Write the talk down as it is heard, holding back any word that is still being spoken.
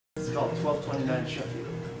It's called 1229 Sheffield.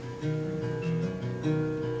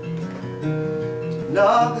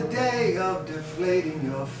 Another day of deflating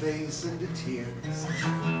your face into tears.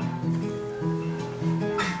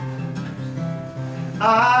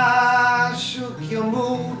 I shook your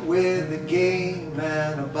mood with a game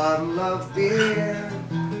and a bottle of beer.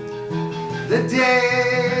 The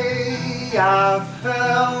day I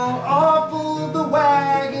fell off of the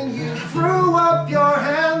wagon, you threw up your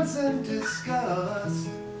hands in disgust.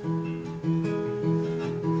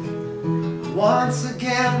 Once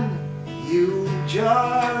again, you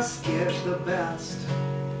just get the best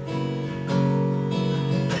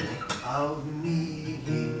of me.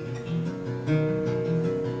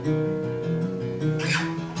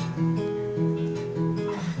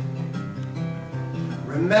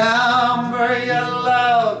 Remember you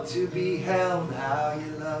love to be held, how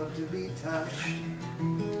you love to be touched,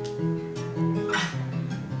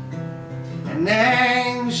 and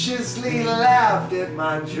anxiously laughed at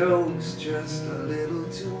my jokes just a little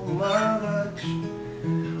too much.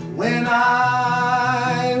 When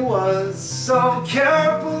I was so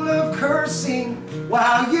careful of cursing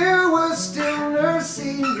while you were still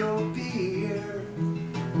nursing your beer.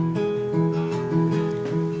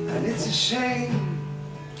 And it's a shame,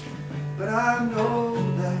 but I know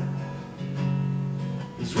that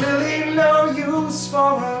there's really no use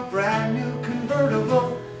for a brand new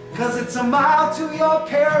convertible, 'cause it's a mile to your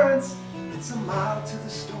parents, it's a mile to the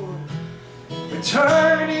store.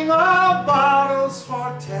 Returning all bottles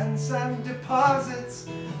for 10-cent deposits,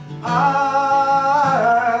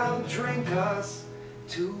 I'll drink us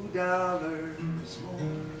 $2 more.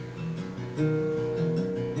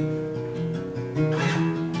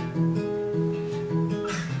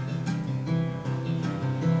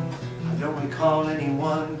 I don't recall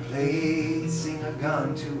anyone placing a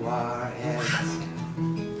gun to our heads.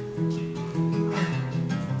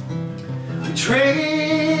 We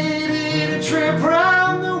traded a trip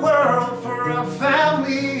round the world for a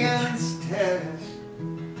family instead.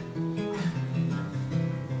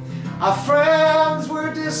 Our friends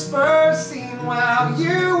were dispersing while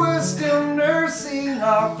you were still nursing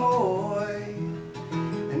our boy.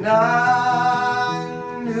 And I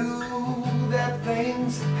knew that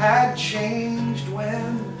things had changed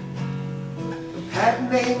when the pet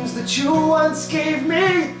names that you once gave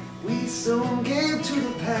me, we soon gave to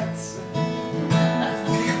the pets.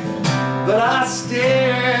 But I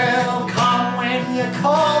still come when you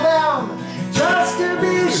call them, just to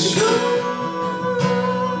be sure.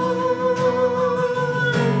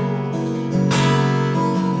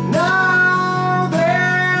 Now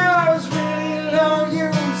there's really no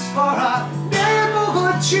use for a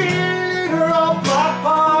neighborhood cheerleader or block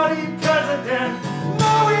party president,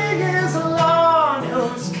 mowing his lawn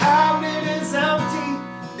whose cabinet is empty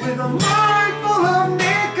with a mind full of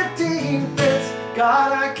nicotine bits.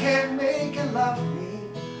 God,